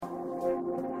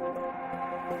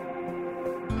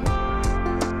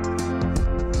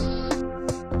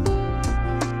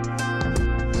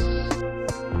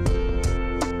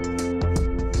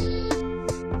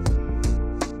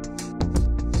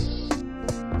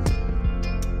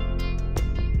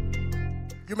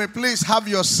You may please have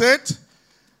your seat.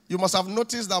 You must have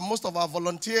noticed that most of our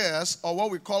volunteers, or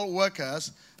what we call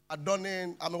workers, are done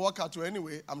in. I'm a worker too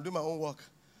anyway. I'm doing my own work.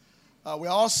 We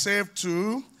are all saved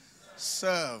to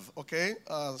serve, okay?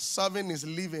 Serving is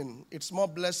living. It's more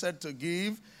blessed to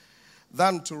give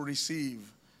than to receive.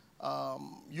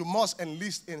 You must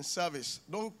enlist in service.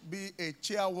 Don't be a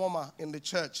chair warmer in the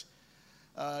church.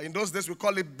 In those days, we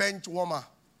call it bench warmer.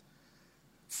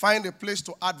 Find a place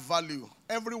to add value.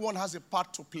 Everyone has a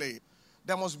part to play.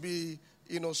 There must be,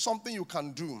 something you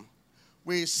can do.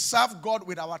 We serve God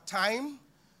with our time.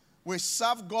 We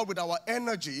serve God with our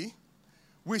energy.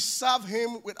 We serve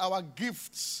Him with our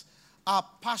gifts, our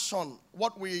passion,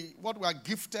 what we are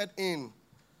gifted in.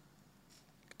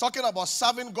 Talking about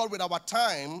serving God with our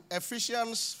time,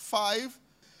 Ephesians 5,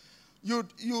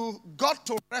 you got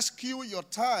to rescue your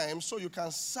time so you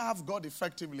can serve God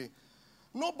effectively.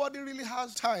 Nobody really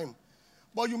has time,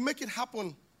 but you make it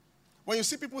happen. When you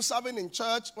see people serving in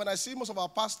church, when I see most of our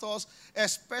pastors,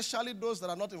 especially those that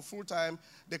are not in full time,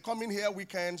 they come in here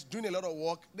weekends, doing a lot of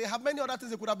work. They have many other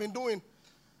things they could have been doing.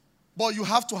 But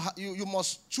you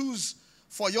must choose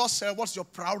for yourself what's your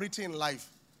priority in life.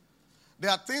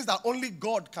 There are things that only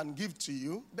God can give to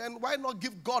you. Then why not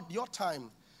give God your time?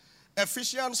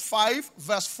 Ephesians 5,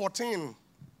 verse 14.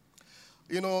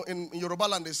 In Yoruba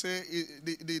land, they say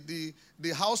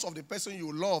the house of the person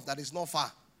you love that is not far.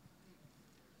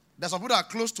 There's some people that are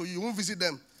close to you, you won't visit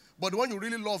them. But the one you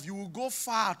really love, you will go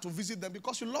far to visit them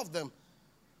because you love them.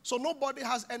 So nobody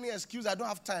has any excuse, I don't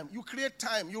have time. You create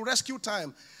time, you rescue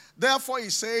time. Therefore, he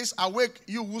says, awake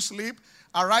you who sleep,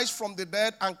 arise from the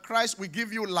dead, and Christ will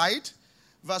give you light.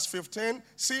 Verse 15,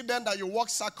 see then that you walk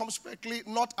circumspectly,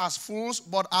 not as fools,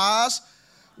 but as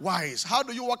wise. How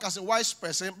do you walk as a wise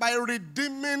person? By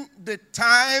redeeming the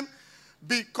time,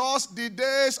 because the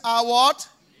days are what?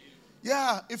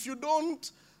 Yeah, if you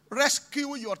don't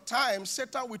rescue your time,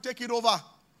 Satan will take it over.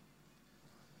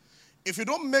 If you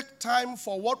don't make time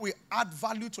for what will add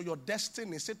value to your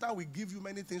destiny, Satan will give you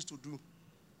many things to do.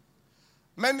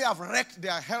 Many have wrecked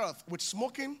their health with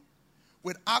smoking,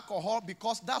 with alcohol,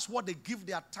 because that's what they give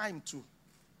their time to.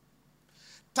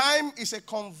 Time is a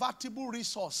convertible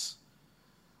resource.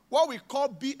 What we call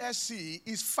BSc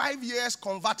is 5 years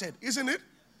converted, isn't it?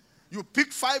 You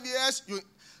pick 5 years.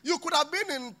 You could have been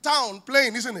in town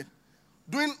playing, isn't it?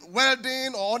 Doing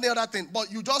welding or any other thing.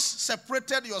 But you just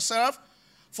separated yourself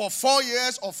for 4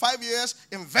 years or 5 years,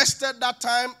 invested that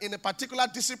time in a particular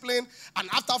discipline, and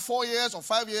after 4 years or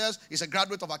 5 years, is a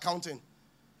graduate of accounting.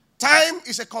 Time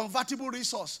is a convertible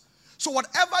resource. So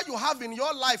whatever you have in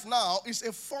your life now is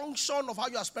a function of how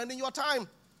you are spending your time.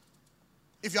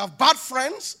 If you have bad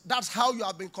friends, that's how you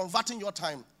have been converting your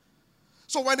time.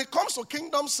 So when it comes to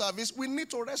kingdom service, we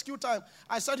need to rescue time.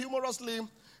 I said humorously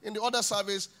in the other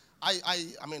service,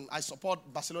 I support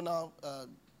Barcelona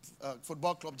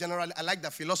Football Club generally. I like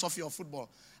the philosophy of football.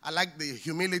 I like the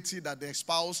humility that they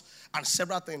espouse and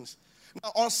several things. Now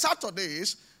on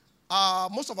Saturdays,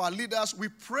 most of our leaders, we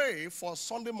pray for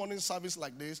Sunday morning service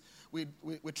like this. We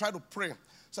try to pray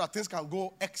so that things can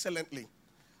go excellently.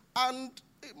 And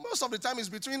most of the time it's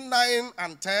between 9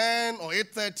 and 10 or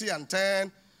 8:30 and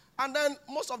 10. And then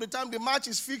most of the time the match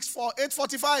is fixed for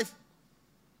 8:45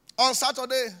 on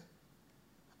Saturday.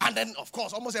 And then, of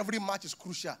course, almost every match is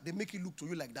crucial. They make it look to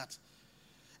you like that.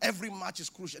 Every match is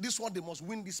crucial. This one, they must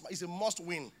win. This is a must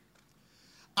win.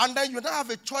 And then you don't have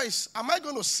a choice. Am I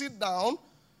going to sit down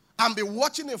and be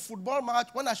watching a football match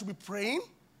when I should be praying?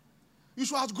 You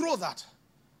should outgrow that.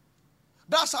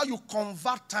 That's how you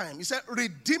convert time. He said,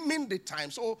 redeeming the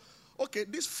time. So, okay,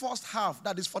 this first half,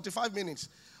 that is 45 minutes,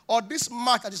 or this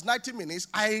match that is 90 minutes,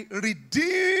 I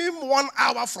redeem 1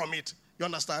 hour from it. You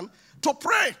understand? To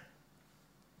pray.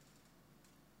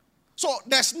 So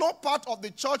there's no part of the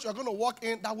church you're going to walk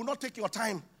in that will not take your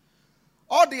time.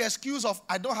 All the excuse of,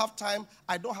 I don't have time,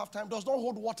 does not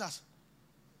hold waters.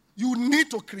 You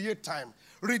need to create time.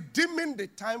 Redeeming the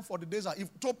time for the days.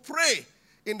 To pray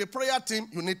in the prayer team,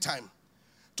 you need time.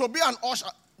 To be an usher,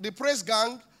 the praise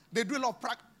gang, they do a lot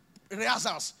of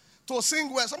rehearsals. To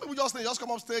sing well, some people just come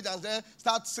up stage and then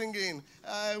start singing.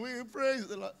 We praise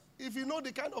the Lord. If you know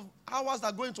the kind of hours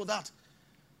that go into that.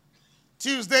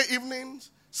 Tuesday evenings,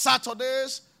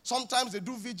 Saturdays, sometimes they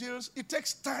do vigils. It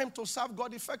takes time to serve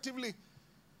God effectively.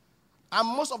 And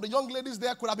most of the young ladies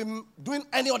there could have been doing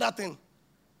any other thing.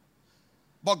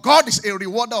 But God is a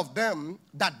rewarder of them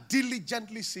that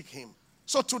diligently seek Him.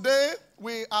 So today,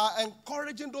 we are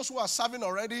encouraging those who are serving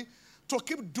already to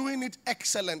keep doing it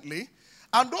excellently.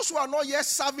 And those who are not yet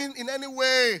serving in any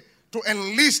way, to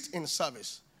enlist in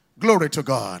service. Glory to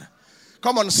God.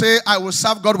 Come on, say, I will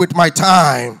serve God with my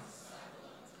time.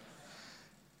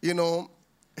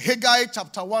 Haggai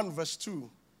chapter 1 verse 2.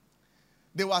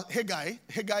 They were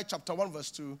Haggai chapter 1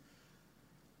 verse 2.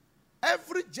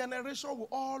 Every generation will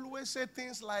always say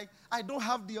things like, I don't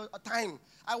have the time.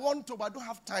 I want to, but I don't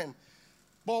have time.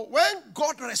 But when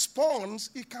God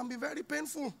responds, it can be very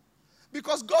painful.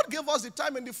 Because God gave us the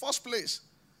time in the first place.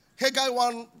 Haggai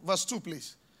 1 verse 2,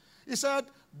 please. He said,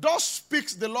 thus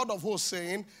speaks the Lord of hosts,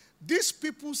 saying, these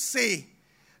people say,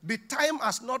 the time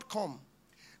has not come.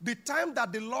 The time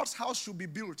that the Lord's house should be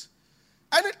built.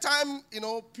 Anytime,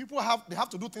 people have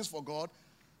to do things for God,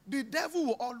 the devil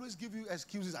will always give you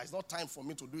excuses. It's not time for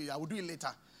me to do it. I will do it later.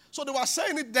 So they were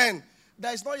saying it then.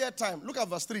 There is not yet time. Look at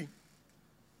verse 3.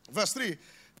 Verse 3.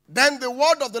 Then the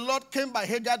word of the Lord came by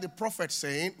Haggai the prophet,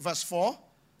 saying, verse 4,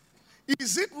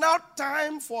 is it now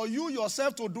time for you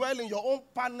yourself to dwell in your own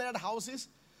paneled houses?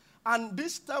 And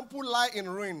this temple lie in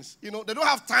ruins. They don't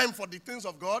have time for the things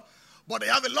of God, but they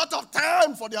have a lot of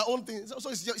time for their own things. So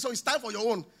it's time for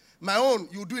your own. My own,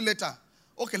 you do it later.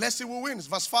 Okay, let's see who wins.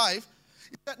 Verse 5.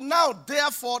 He said, now,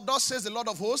 therefore, thus says the Lord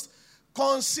of hosts,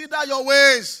 consider your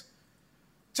ways.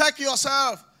 Check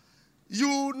yourself.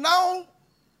 You now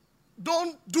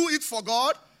don't do it for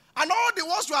God, and all the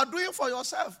ones you are doing for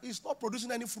yourself is not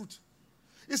producing any fruit.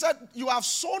 He said, you have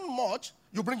sown much,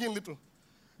 you bring in little.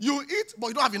 You eat, but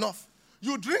you don't have enough.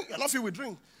 You drink, you're not filled with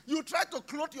drink. You try to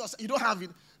clothe yourself, you don't have it.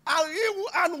 And he will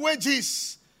earn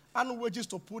wages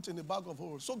to put in the bag of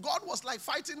holes. So God was like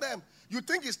fighting them. You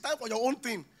think it's time for your own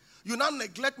thing. You now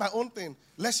neglect my own thing.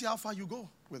 Let's see how far you go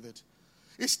with it.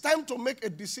 It's time to make a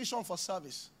decision for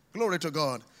service. Glory to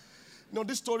God.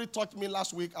 This story taught me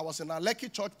last week. I was in a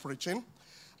Lekki church preaching,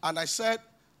 and I said,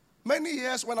 many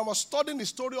years when I was studying the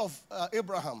story of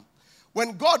Abraham,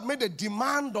 when God made a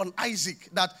demand on Isaac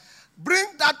that bring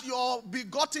that your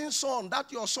begotten son,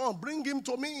 that your son, bring him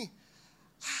to me.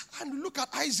 And look at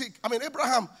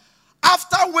Abraham,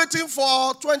 after waiting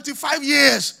for 25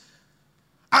 years,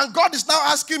 and God is now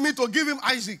asking me to give him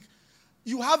Isaac.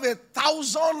 You have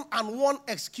 1,001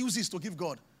 excuses to give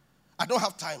God. I don't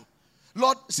have time.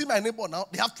 Lord, see my neighbor now.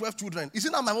 They have 12 children. Is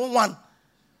it not my own one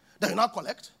that you now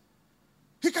collect?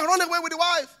 He can run away with the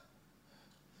wife.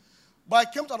 But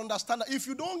I came to understand that if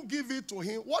you don't give it to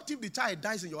him, what if the child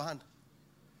dies in your hand?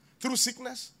 Through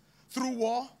sickness, through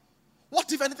war.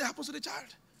 What if anything happens to the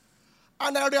child?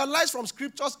 And I realized from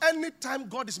scriptures, anytime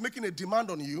God is making a demand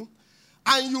on you,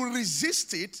 and you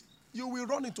resist it, you will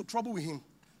run into trouble with him.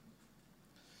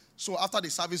 So after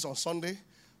the service on Sunday,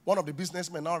 one of the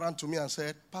businessmen now ran to me and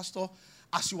said, Pastor,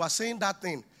 as you were saying that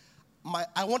thing,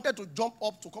 I wanted to jump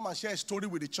up to come and share a story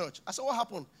with the church. I said, what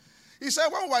happened? He said,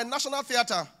 when we were in National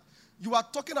Theatre, you were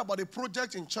talking about a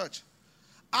project in church.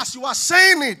 As you were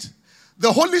saying it,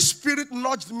 the Holy Spirit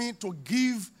nudged me to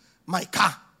give my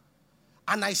car.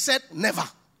 And I said, never.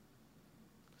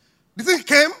 The thing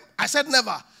came, I said,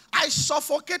 never. I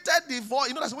suffocated the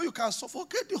voice. That's the way you can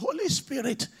suffocate the Holy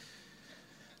Spirit.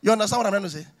 You understand what I'm trying to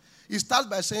say? He starts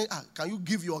by saying, can you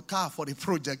give your car for the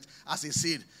project as a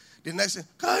seed? The next thing,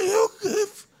 can you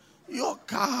give your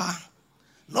car?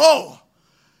 No.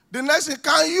 The next thing,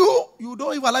 you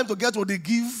don't even allow him to get what they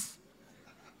give.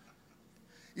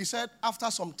 He said, after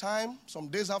some time, some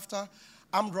days after,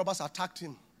 armed robbers attacked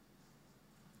him,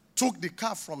 took the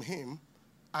car from him,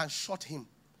 and shot him.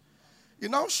 He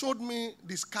now showed me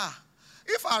this car.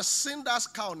 If I had seen that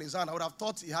scar on his hand, I would have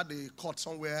thought he had a cut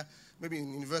somewhere, maybe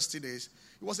in university days.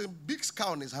 It was a big scar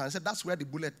on his hand. He said, that's where the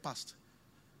bullet passed.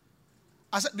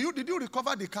 I said, did you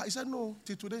recover the car? He said, no,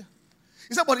 till today.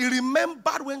 He said, but he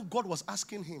remembered when God was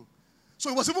asking him.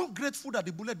 So he was even grateful that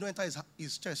the bullet didn't enter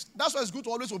his chest. That's why it's good to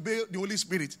always obey the Holy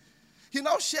Spirit. He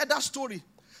now shared that story.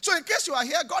 So in case you are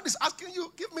here, God is asking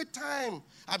you, give me time.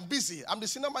 I'm busy. I'm the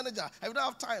senior manager. I don't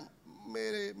have time.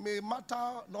 May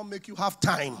matter not make you have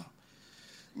time.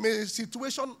 May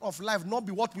situation of life not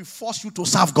be what will force you to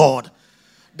serve God.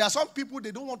 There are some people,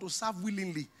 they don't want to serve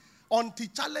willingly. Until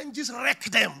challenges wreck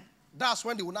them, that's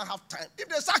when they will not have time. If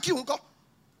they sack you,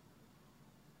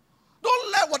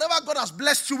 don't let whatever God has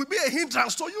blessed you be a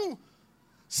hindrance to you.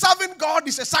 Serving God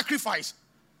is a sacrifice.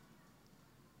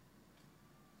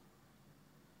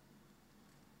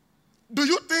 Do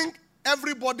you think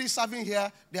everybody serving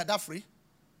here, they are that free?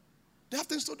 They have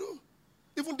things to do.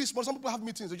 Even this morning, some people have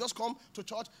meetings. They just come to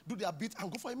church, do their bit, and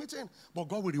go for a meeting. But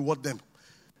God will reward them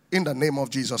in the name of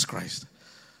Jesus Christ.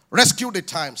 Rescue the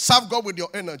time. Serve God with your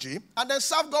energy, and then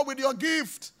serve God with your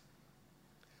gift.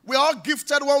 We are all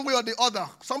gifted one way or the other.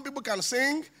 Some people can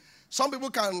sing. Some people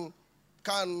can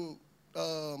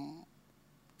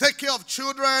take care of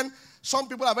children. Some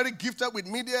people are very gifted with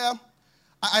media.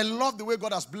 I love the way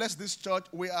God has blessed this church.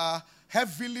 We are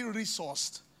heavily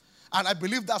resourced. And I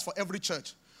believe that's for every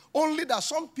church. Only that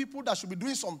some people that should be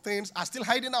doing some things are still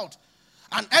hiding out.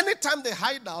 And anytime they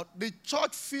hide out, the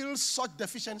church feels such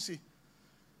deficiency.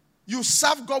 You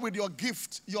serve God with your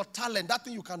gift, your talent, that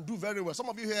thing you can do very well. Some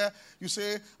of you here, you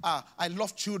say, I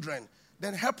love children.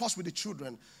 Then help us with the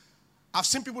children. I've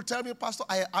seen people tell me, Pastor,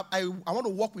 I want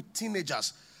to work with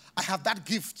teenagers. I have that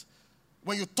gift.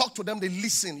 When you talk to them, they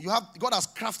listen. God has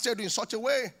crafted you in such a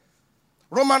way.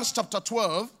 Romans chapter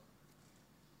 12.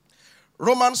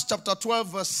 Romans chapter 12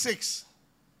 verse 6.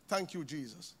 Thank you,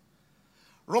 Jesus.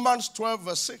 Romans 12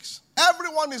 verse 6.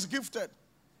 Everyone is gifted.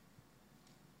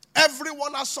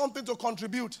 Everyone has something to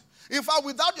contribute. In fact,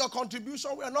 without your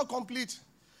contribution, we are not complete.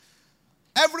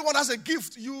 Everyone has a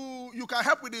gift. You can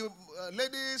help with the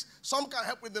ladies. Some can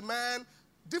help with the men.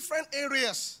 Different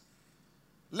areas.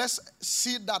 Let's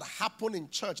see that happen in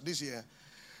church this year.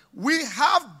 We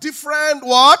have different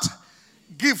what?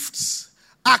 Gifts.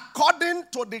 According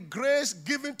to the grace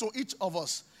given to each of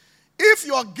us. If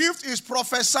your gift is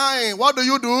prophesying, what do?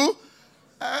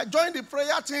 Join the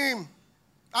prayer team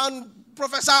and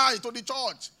prophesy to the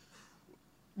church.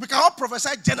 We cannot prophesy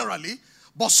generally,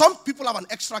 but some people have an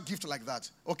extra gift like that.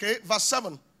 Okay, verse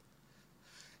 7.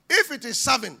 If it is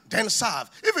serving, then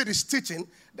serve. If it is teaching,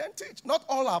 then teach. Not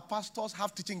all our pastors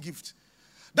have teaching gift.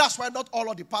 That's why not all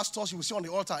of the pastors you will see on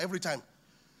the altar every time.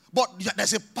 But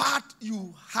there's a part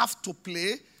you have to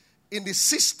play in the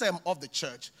system of the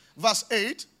church. Verse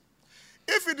 8.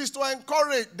 If it is to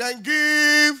encourage, then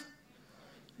give.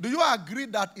 Do you agree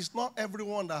that it's not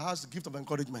everyone that has the gift of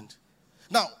encouragement?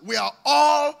 Now, we are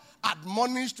all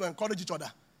admonished to encourage each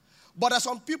other. But there are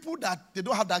some people that they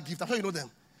don't have that gift. I'm sure you know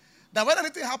them. That when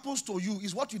anything happens to you,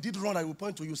 is what you did wrong, I will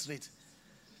point to you straight.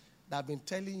 That I've been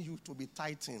telling you to be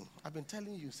tithing. I've been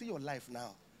telling you, see your life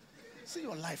now. See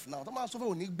your life now. See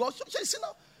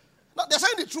now. Now, they're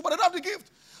saying the truth, but they don't have the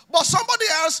gift. But somebody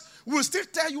else will still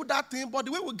tell you that thing, but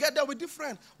the way we get there will be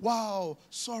different. Wow,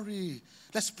 sorry.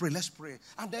 Let's pray.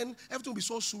 And then everything will be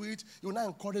so sweet. He will now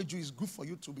encourage you. It's good for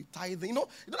you to be tithing. You know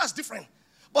that's different.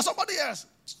 But somebody else,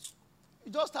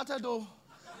 you just started though.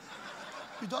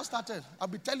 You just started. I'll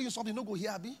be telling you something. Don't go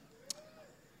here, Abby.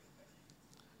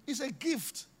 It's a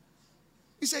gift.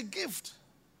 It's a gift.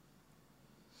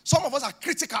 Some of us are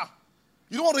critical.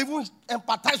 You don't want to even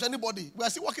empathize with anybody. We are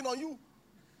still working on you.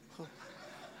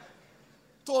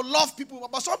 To love people.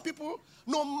 But some people,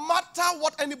 no matter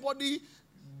what anybody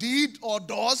did or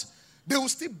does, they will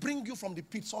still bring you from the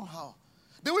pit somehow.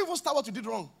 They will even start what you did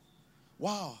wrong.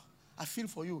 Wow, I feel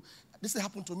for you. This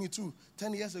happened to me too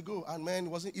 10 years ago. And man, it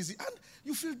wasn't easy. And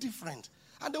you feel different.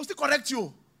 And they will still correct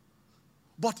you.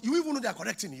 But you even know they are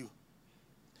correcting you.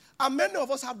 And many of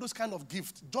us have those kind of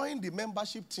gifts. Join the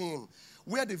membership team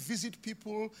where they visit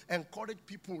people, encourage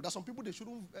people. There's some people, they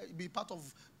shouldn't be part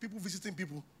of people visiting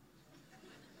people.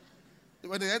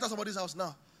 When they enter somebody's house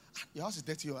now, your house is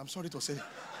dirty, I'm sorry to say.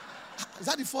 Is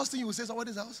that the first thing you will say,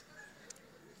 somebody's house?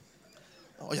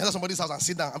 Or you enter somebody's house and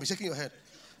sit down and be shaking your head.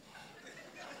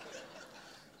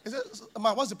 He says,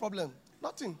 man, what's the problem?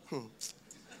 Nothing.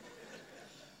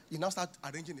 You now start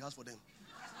arranging the house for them.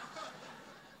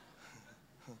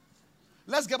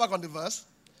 Let's get back on the verse.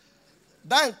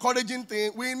 That encouraging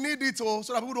thing, we need it so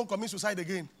that people don't commit suicide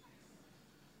again.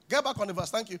 Get back on the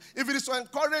verse, thank you. If it is to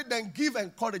encourage, then give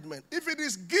encouragement. If it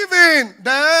is giving,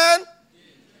 then...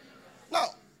 Now,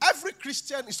 every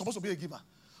Christian is supposed to be a giver.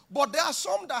 But there are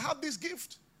some that have this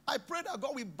gift. I pray that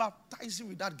God will baptize you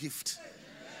with that gift.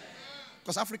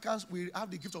 Because Africans, we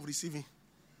have the gift of receiving.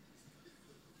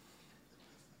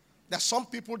 There are some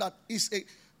people that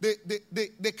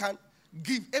they can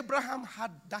give. Abraham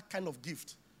had that kind of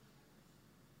gift.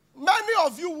 Many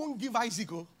of you won't give Isaac.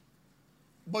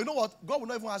 But you know what? God will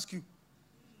not even ask you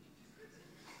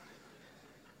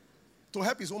to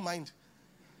help his own mind.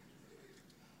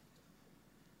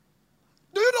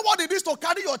 Do you know what it is to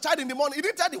carry your child in the morning? He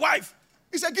didn't tell the wife.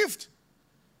 It's a gift.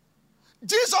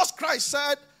 Jesus Christ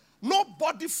said,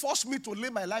 nobody forced me to lay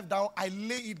my life down. I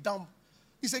lay it down.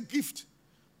 It's a gift.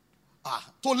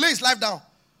 To lay his life down.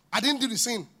 I didn't do the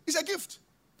sin. It's a gift.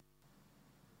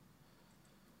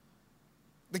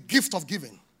 The gift of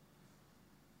giving.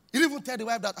 He didn't even tell the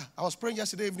wife that I was praying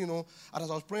yesterday evening, and as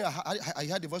I was praying, I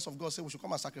heard the voice of God say we should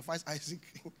come and sacrifice Isaac.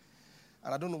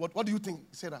 And I don't know, what do you think?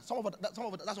 Say that. Some of it, that's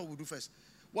what we do first.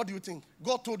 What do you think?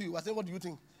 God told you. I said, what do you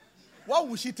think? What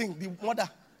would she think, the mother?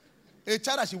 A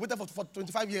child that she waited for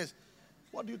 25 years.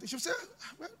 What do you think? She would say,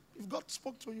 well, if God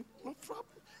spoke to you, no problem.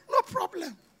 No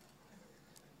problem.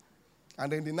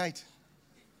 And then in the night,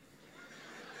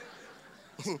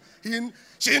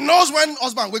 she knows when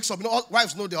husband wakes up. You know,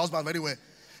 wives know their husband very well.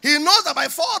 He knows that by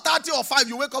 4:30 or 5,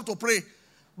 you wake up to pray.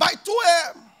 By 2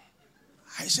 a.m.,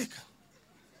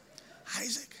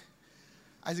 Isaac.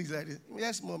 Isaac's like,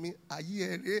 yes, mommy. Are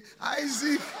you here?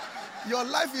 Isaac, your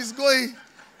life is going.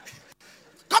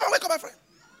 Come on, wake up, my friend.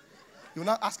 You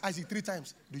now ask Isaac 3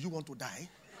 times, do you want to die?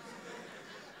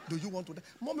 Do you want to die?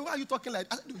 Mommy, why are you talking like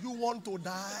that? Do you want to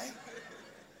die?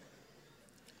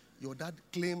 Your dad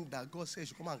claimed that God said he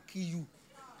should come and kill you.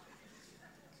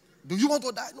 Do you want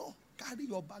to die? No. Carry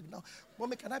your bag now.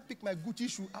 Mommy, can I pick my Gucci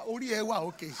shoe?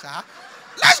 Okay, sir.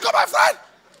 Let's go, my friend.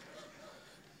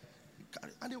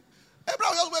 And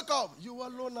Abraham just wake up. You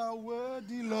alone are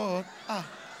worthy, Lord.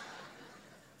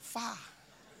 Far.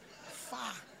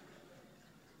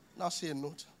 Now say a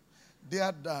note.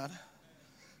 Dear Dad,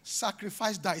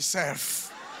 sacrifice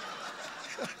thyself.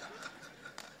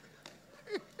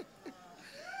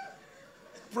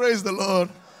 Praise the Lord.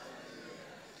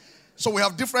 So we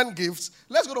have different gifts.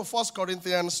 Let's go to 1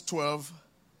 Corinthians 12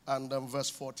 and verse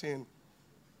 14.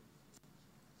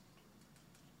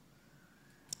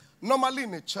 Normally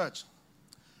in a church,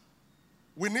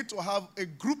 we need to have a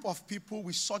group of people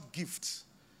with such gifts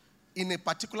in a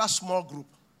particular small group.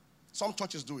 Some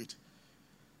churches do it.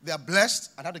 They are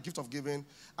blessed and have the gift of giving.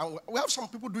 And we have some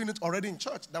people doing it already in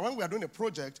church. That when we are doing a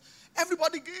project,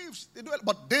 everybody gives. They do it,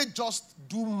 but they just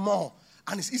do more.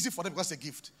 And it's easy for them because it's a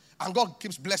gift. And God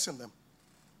keeps blessing them.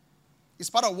 It's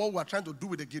part of what we are trying to do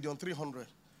with the Gideon 300.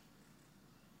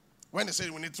 When they say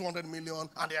we need 200 million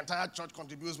and the entire church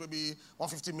contributes maybe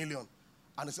 150 million.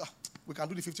 And they say, we can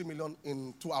do the 50 million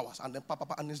in 2 hours. And then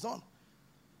and it's done.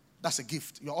 That's a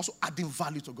gift. You're also adding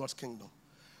value to God's kingdom.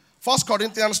 1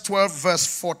 Corinthians 12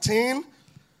 verse 14.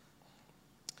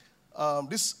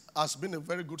 This has been a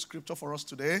very good scripture for us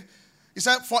today. He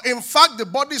said, for in fact the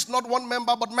body is not one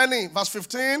member but many. Verse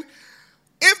 15.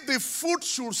 If the foot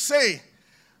should say,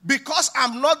 because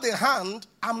I'm not the hand,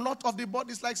 I'm not of the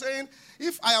body. It's like saying,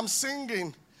 if I am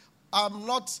singing, I'm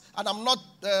not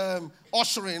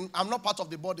ushering, I'm not part of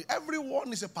the body.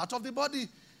 Everyone is a part of the body.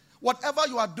 Whatever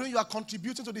you are doing, you are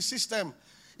contributing to the system.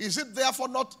 Is it therefore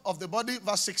not of the body?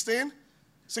 Verse 16.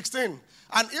 16.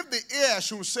 And if the ear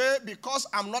should say, because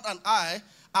I'm not an eye,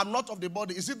 I'm not of the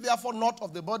body, is it therefore not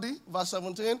of the body? Verse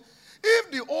 17.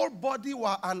 If the whole body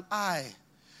were an eye,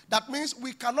 that means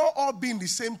we cannot all be in the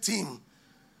same team.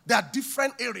 There are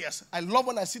different areas. I love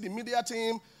when I see the media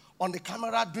team on the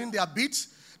camera doing their bits.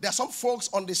 There are some folks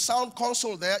on the sound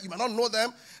console there. You might not know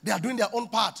them. They are doing their own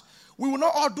part. We will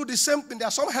not all do the same thing. There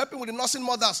are some helping with the nursing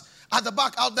mothers at the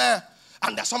back out there.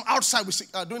 And there are some outside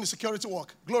doing the security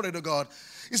work. Glory to God.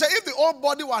 He said, if the whole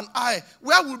body were an eye,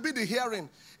 where would be the hearing?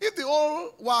 If the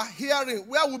whole were hearing,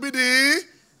 where would be the...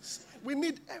 We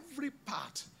need every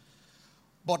part.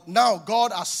 But now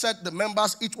God has set the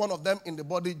members, each one of them in the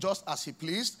body just as he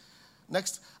pleased.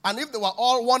 Next. And if they were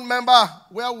all one member,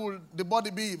 where would the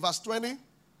body be? Verse 20.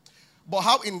 But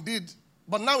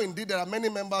now indeed there are many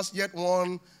members, yet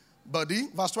one body.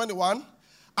 Verse 21.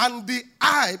 And the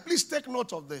eye, please take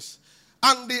note of this.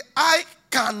 And the eye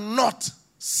cannot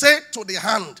say to the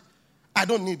hand, I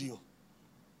don't need you.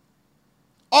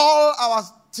 All our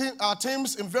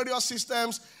teams in various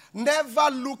systems never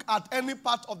look at any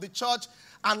part of the church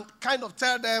and kind of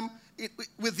tell them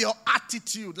with your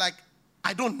attitude, like,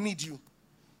 I don't need you.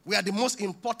 We are the most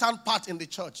important part in the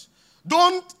church.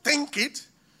 Don't think it.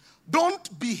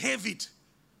 Don't behave it.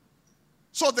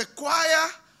 So the choir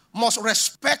must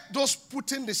respect those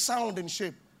putting the sound in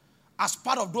shape as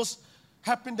part of those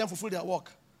helping them fulfill their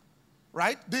work.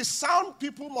 Right? The sound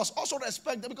people must also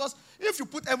respect them, because if you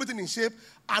put everything in shape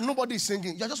and nobody is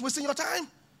singing, you're just wasting your time.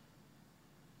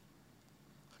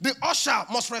 The usher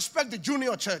must respect the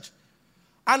junior church.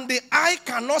 And the eye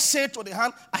cannot say to the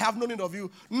hand, I have no need of you.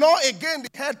 Nor again the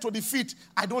head to the feet,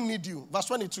 I don't need you. Verse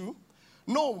 22.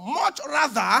 No, much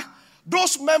rather,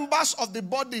 those members of the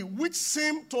body which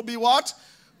seem to be what?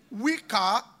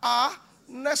 Weaker are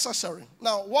necessary.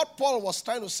 Now, what Paul was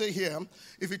trying to say here,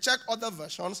 if you check other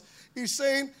versions, he's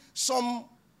saying some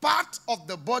part of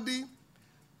the body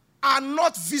are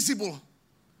not visible.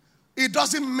 It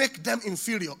doesn't make them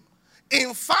inferior.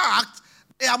 In fact,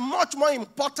 they are much more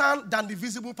important than the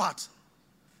visible part.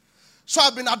 So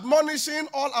I've been admonishing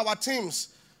all our teams.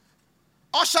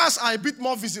 Ushers are a bit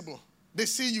more visible. They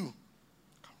see you.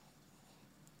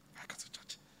 I go to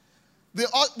church.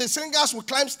 The singers will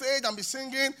climb stage and be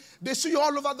singing. They see you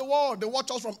all over the world. They watch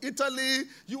us from Italy,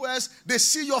 US. They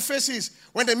see your faces.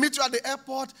 When they meet you at the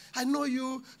airport, I know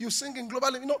you. You're singing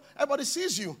globally. You know, everybody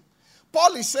sees you.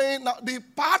 Paul is saying now the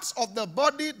parts of the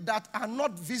body that are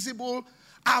not visible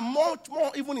are much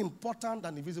more even important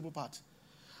than the visible part.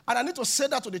 And I need to say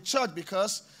that to the church,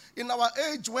 because in our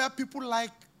age where people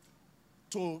like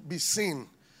to be seen,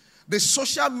 the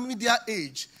social media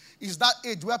age, is that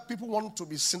age where people want to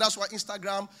be seen. That's why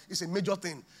Instagram is a major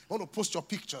thing. You want to post your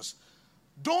pictures.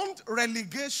 Don't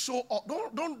relegate show off.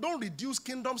 Don't reduce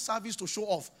kingdom service to show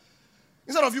off.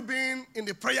 Instead of you being in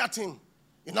the prayer team,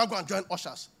 you're now going to join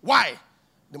ushers. Why?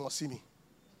 They must see me.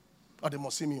 Or they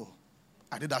must see me.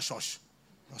 I did that church.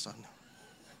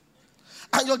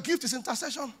 And your gift is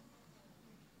intercession.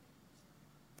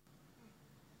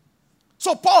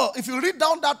 So Paul, if you read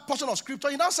down that portion of scripture,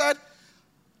 he now said,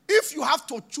 if you have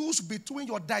to choose between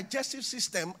your digestive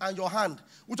system and your hand,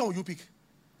 which one will you pick?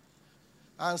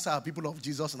 Answer, people of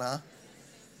Jesus now.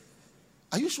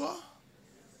 Are you sure?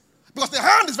 Because the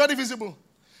hand is very visible.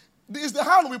 It's the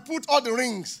hand we put all the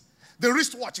rings, the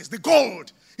wristwatches, the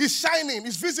gold. It's shining,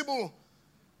 it's visible.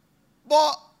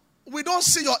 But we don't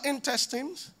see your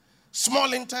intestines,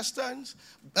 small intestines,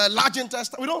 large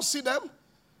intestines. We don't see them.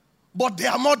 But they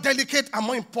are more delicate and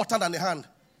more important than the hand.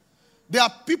 There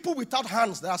are people without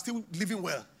hands that are still living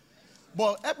well.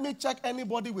 But help me check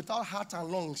anybody without heart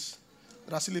and lungs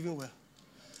that are still living well.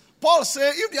 Paul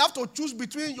said, if you have to choose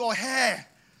between your hair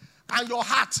and your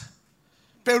heart,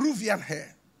 Peruvian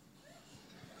hair,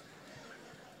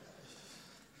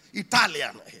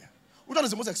 Italian hair, which one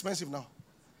is the most expensive now?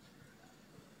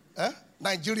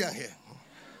 Nigerian hair.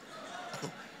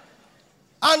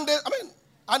 And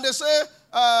they say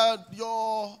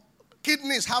your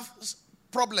kidneys have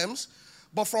problems,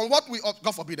 but from what we,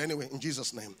 God forbid anyway, in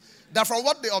Jesus' name, that from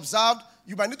what they observed,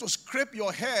 you might need to scrape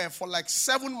your hair for like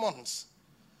 7 months,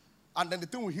 and then the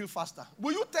thing will heal faster.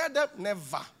 Will you tell them?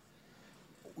 Never.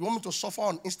 You want me to suffer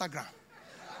on Instagram?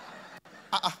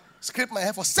 Scrape my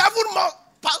hair for 7 months.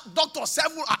 Doctor,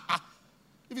 7.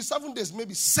 If it's 7 days,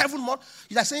 maybe 7 months.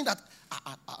 You are saying that,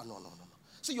 no.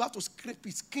 So you have to scrape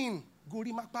his skin.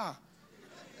 Gorimapa.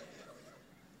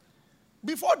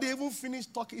 Before they even finish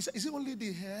talking, he said, is it only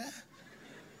the hair?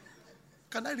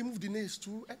 Can I remove the nails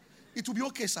too? It will be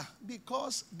okay, sir.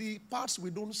 Because the parts we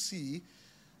don't see,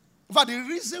 but the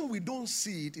reason we don't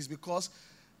see it is because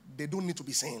they don't need to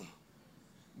be seen.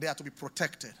 They are to be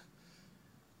protected.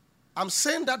 I'm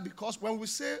saying that because when we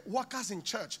say workers in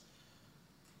church,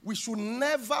 we should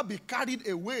never be carried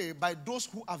away by those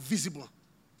who are visible.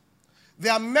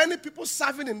 There are many people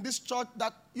serving in this church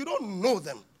that you don't know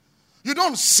them. You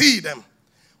don't see them.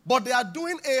 But they are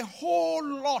doing a whole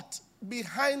lot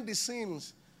behind the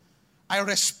scenes. I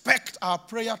respect our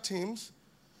prayer teams.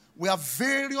 We have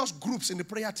various groups in the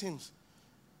prayer teams.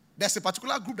 There's a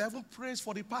particular group that even prays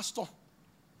for the pastor.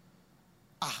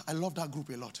 I love that group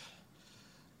a lot.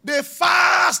 They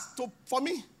fast for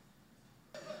me.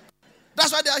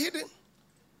 That's why they are hidden.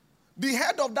 The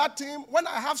head of that team, when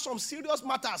I have some serious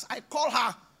matters, I call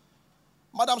her.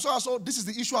 Madam so-and-so, this is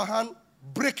the issue at hand.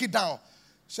 Break it down.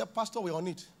 She said, Pastor, we're on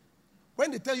it.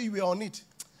 When they tell you we're on it,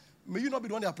 may you not be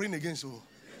the one they are praying against. So.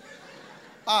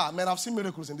 Man, I've seen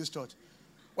miracles in this church.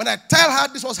 When I tell her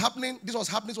this was happening,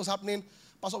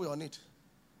 Pastor, we're on it.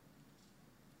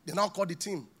 They now call the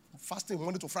team, fasting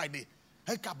Monday to Friday.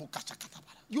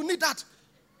 You need that.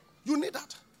 You need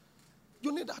that.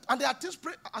 You need that. And there are things,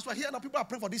 as we're here now, people are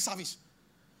praying for this service.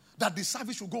 That the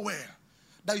service should go where?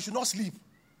 That you should not sleep.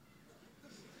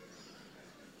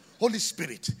 Holy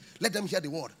Spirit, let them hear the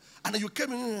word. And then you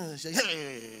came in and say,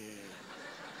 hey.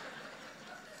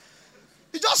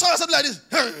 You just saw something like this.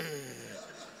 Hey.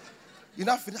 You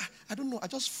know, I don't know. I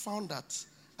just found that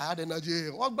I had energy.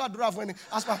 What bad do I have when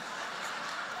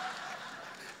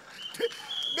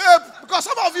because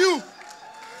some of you,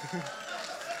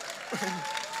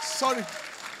 sorry,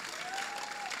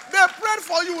 they prayed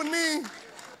for you and me.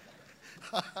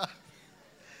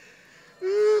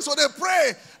 So they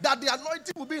pray that the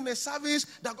anointing will be in the service,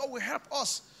 that God will help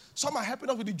us. Some are helping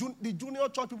us with the junior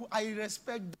church people. I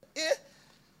respect them.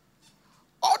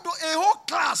 Although a whole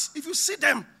class, if you see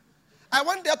them, I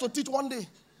went there to teach one day.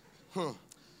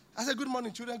 I said, good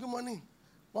morning, children, good morning.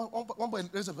 One boy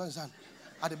raised his hand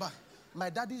at the back. My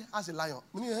daddy has a lion.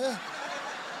 Yeah.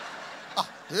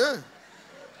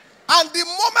 And the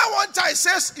moment one child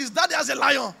says his daddy has a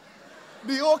lion,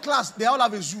 the whole class, they all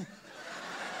have a zoo.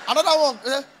 Another one,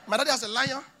 my daddy has a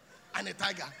lion and a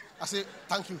tiger. I say,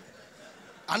 thank you.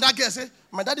 And that girl say,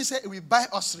 my daddy said, we buy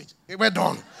ostrich. We're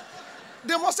done.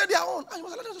 They must say their own. And you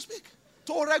must let them to speak.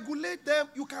 To regulate them,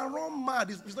 you can run mad.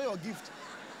 It's not your gift.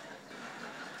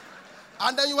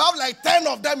 And then you have like 10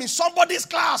 of them in somebody's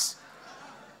class.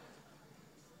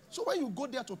 So when you go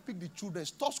there to pick the children,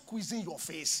 stop squeezing your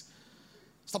face.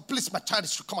 Stop, please, my child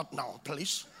should come out now,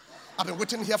 please. I've been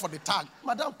waiting here for the tag.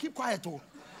 Madam, keep quiet, oh.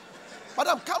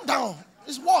 Madam, calm down.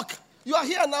 It's work. You are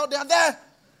here now, they are there.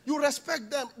 You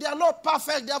respect them. They are not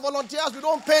perfect. They are volunteers. We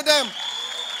don't pay them.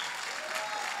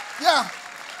 Yeah.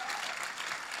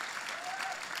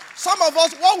 Some of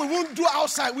us, what we won't do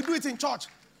outside, we do it in church.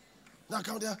 Now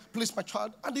come there, place my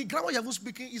child. And the grammar you're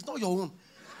speaking is not your own.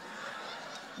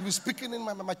 You're speaking in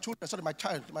my children, sorry, my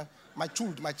child, my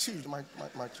child.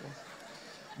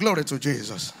 Glory to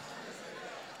Jesus.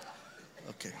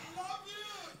 Okay.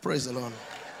 Praise the Lord.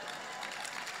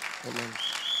 Amen.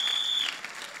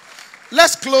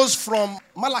 Let's close from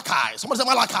Malachi. Somebody say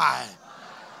Malachi.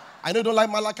 I know you don't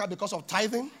like Malachi because of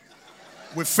tithing.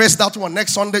 We face that one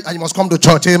next Sunday and you must come to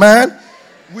church. Amen.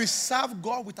 We serve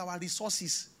God with our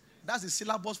resources. That's the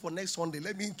syllabus for next Sunday.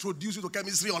 Let me introduce you to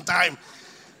chemistry on time.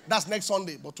 That's next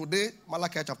Sunday. But today,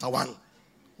 Malachi chapter 1,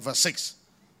 verse 6.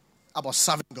 About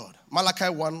serving God. Malachi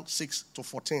 1, 6 to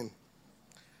 14.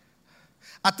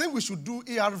 I think we should do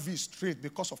ERV straight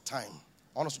because of time.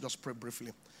 I want us to just pray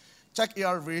briefly. Check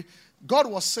ERV. God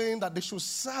was saying that they should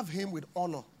serve him with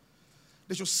honor.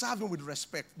 They should serve him with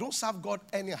respect. Don't serve God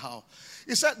anyhow.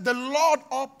 He said, the Lord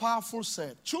all-powerful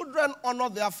said, children honor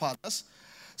their fathers,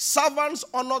 servants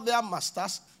honor their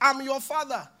masters. I'm your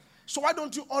father, so why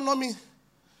don't you honor me?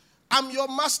 I'm your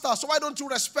master, so why don't you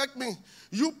respect me?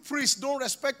 You priests don't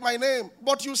respect my name.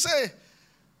 But you say,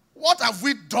 what have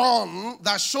we done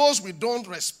that shows we don't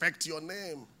respect your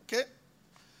name? Okay?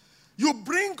 You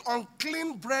bring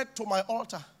unclean bread to my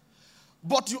altar.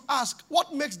 But you ask,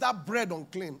 what makes that bread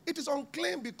unclean? It is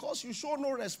unclean because you show no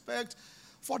respect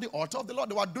for the altar of the Lord.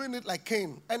 They were doing it like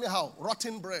Cain. Anyhow,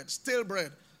 rotten bread, stale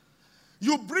bread.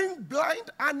 You bring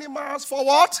blind animals for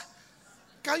what?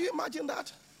 Can you imagine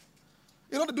that?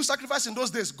 You know, they do sacrifice in those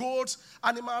days. Goats,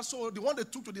 animals. So the one they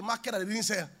took to the market that they didn't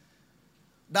sell,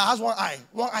 that has one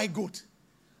eye goat.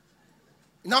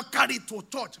 You now carry it to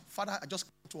church. Father, I just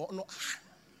came to honor.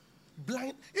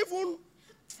 Blind, even...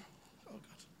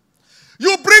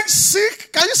 You bring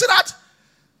sick, can you see that?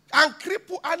 And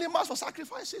cripple animals for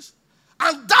sacrifices.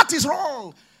 And that is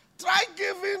wrong. Try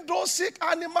giving those sick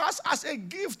animals as a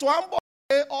gift to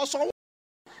somebody or someone.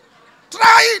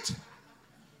 Try it.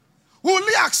 Will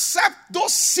he accept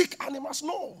those sick animals?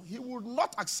 No, he will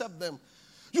not accept them.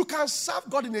 You can serve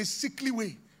God in a sickly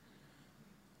way.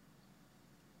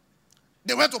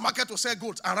 They went to market to sell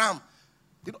goats and ram.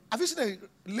 You know, have you seen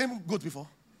a lame goat before?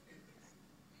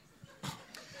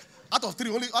 Out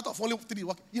of only three,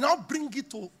 you now bring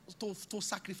it to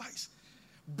sacrifice.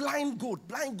 Blind goat,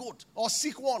 or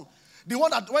sick one. The one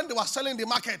that when they were selling the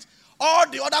market, all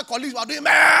the other colleagues were doing,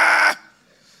 meh,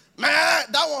 meh,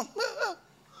 that one. Meh,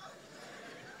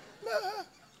 meh,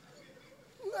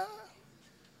 meh.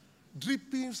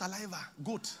 Dripping saliva,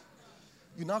 goat.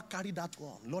 You now carry that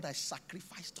one. Lord, I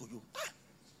sacrifice to you.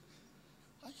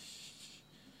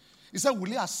 He said, will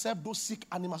he accept those sick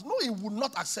animals? No, he will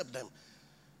not accept them.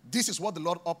 This is what the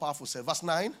Lord all-powerful said. Verse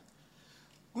 9.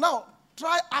 Now,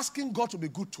 try asking God to be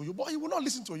good to you, but he will not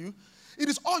listen to you. It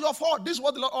is all your fault. This is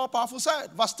what the Lord all-powerful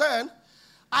said. Verse 10.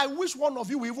 I wish one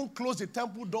of you will even close the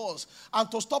temple doors and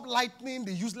to stop lighting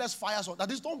the useless fires.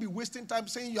 That is, don't be wasting time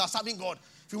saying you are serving God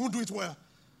if you won't do it well.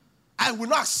 I will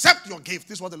not accept your gift.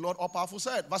 This is what the Lord all-powerful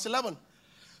said. Verse 11.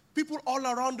 People all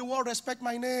around the world respect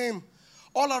my name.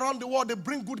 All around the world, they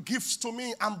bring good gifts to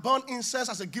me and burn incense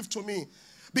as a gift to me.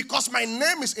 Because my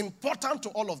name is important to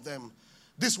all of them.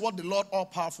 This is what the Lord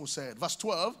all-powerful said. Verse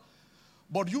 12.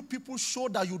 But you people show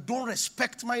that you don't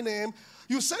respect my name.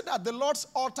 You say that the Lord's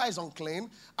altar is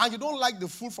unclean and you don't like the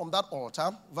food from that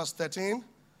altar. Verse 13.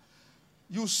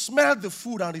 You smell the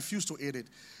food and refuse to eat it.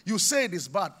 You say it is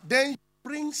bad. Then you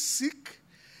bring sick,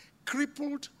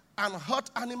 crippled, and hurt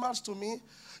animals to me.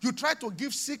 You try to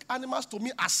give sick animals to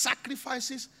me as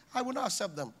sacrifices. I will not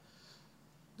accept them.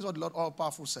 This is what the Lord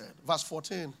all-powerful said. Verse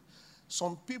 14.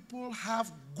 Some people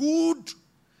have good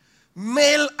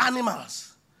male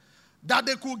animals that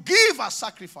they could give as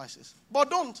sacrifices, but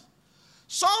don't.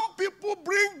 Some people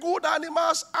bring good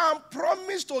animals and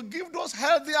promise to give those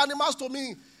healthy animals to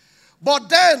me. But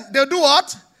then they do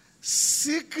what?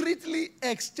 Secretly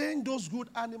exchange those good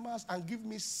animals and give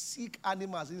me sick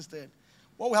animals instead.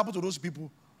 What will happen to those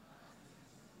people?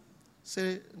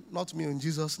 Say, not me in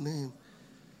Jesus' name.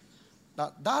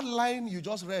 Now, that line you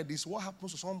just read is what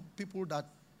happens to some people that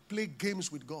play games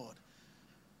with God.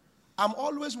 I'm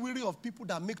always weary of people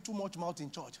that make too much mouth in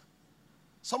church.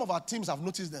 Some of our teams have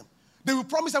noticed them. They will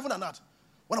promise heaven and earth.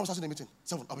 When I was starting the meeting,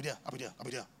 7, I'll be there.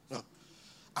 No.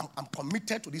 I'm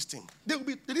committed to this thing. They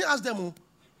didn't ask them.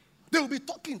 They will be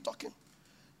talking.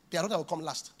 They are not that will come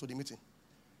last to the meeting.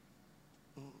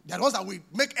 They are the ones that will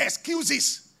make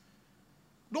excuses.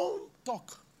 Don't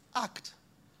talk. Act.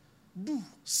 Do.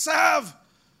 Serve.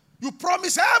 You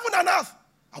promise heaven and earth.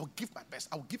 I will give my best.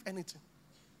 I will give anything.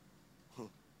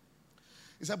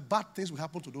 He said bad things will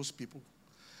happen to those people.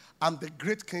 I'm the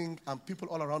great king and people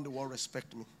all around the world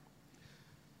respect me.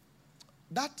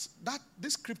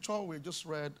 this scripture we just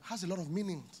read has a lot of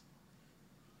meaning.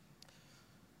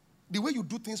 The way you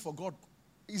do things for God,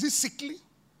 is it sickly?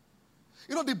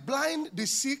 You know, the blind, the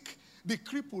sick, the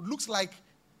crippled looks like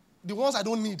the ones I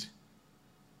don't need.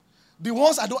 The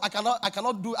ones I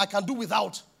cannot do, I can do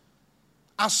without.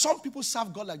 And some people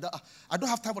serve God like that. I don't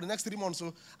have time for the next 3 months,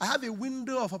 so I have a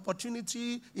window of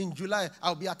opportunity in July.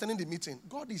 I'll be attending the meeting.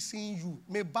 God is seeing you.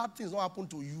 May bad things not happen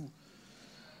to you.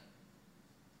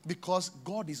 Because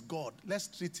God is God. Let's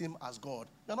treat him as God.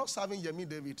 You're not serving Yemi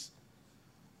David.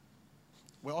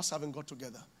 We're all serving God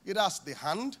together. Either as the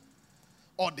hand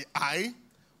or the eye,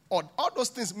 or all those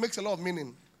things makes a lot of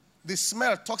meaning. The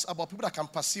smell talks about people that can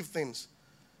perceive things.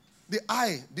 The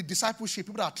eye, the discipleship,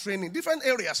 people that are training, different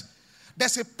areas.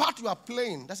 There's a part you are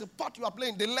playing.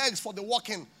 The legs for the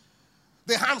walking,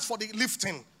 the hands for the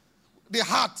lifting, the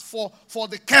heart for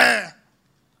the care,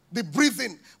 the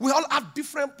breathing. We all have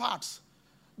different parts.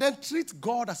 Then treat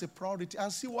God as a priority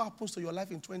and see what happens to your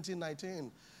life in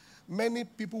 2019. Many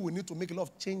people will need to make a lot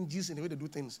of changes in the way they do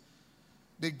things.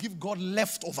 They give God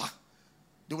leftover.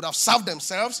 They would have served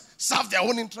themselves, served their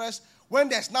own interests. When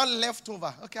there's not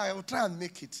leftover, okay, I will try and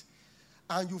make it.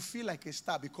 And you feel like a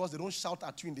star because they don't shout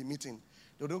at you in the meeting.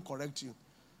 They don't correct you.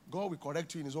 God will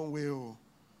correct you in his own way.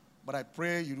 But I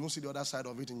pray you don't see the other side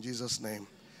of it in Jesus' name.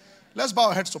 Let's bow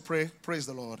our heads to pray. Praise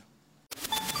the Lord.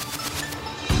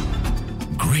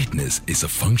 Greatness is a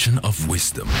function of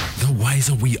wisdom. The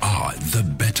wiser we are, the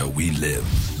better we live.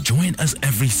 Join us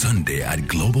every Sunday at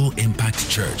Global Impact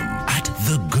Church at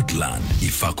The Good Land,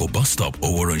 Ifako Bus Stop,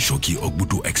 Oworonshoki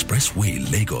Ogbudu Expressway,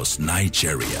 Lagos,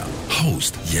 Nigeria.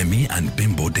 Host Yemi and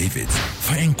Bimbo Davids.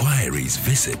 For inquiries,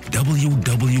 visit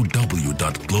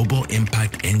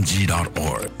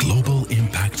www.globalimpactng.org. Global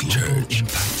Impact Church.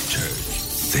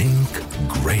 Think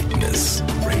greatness.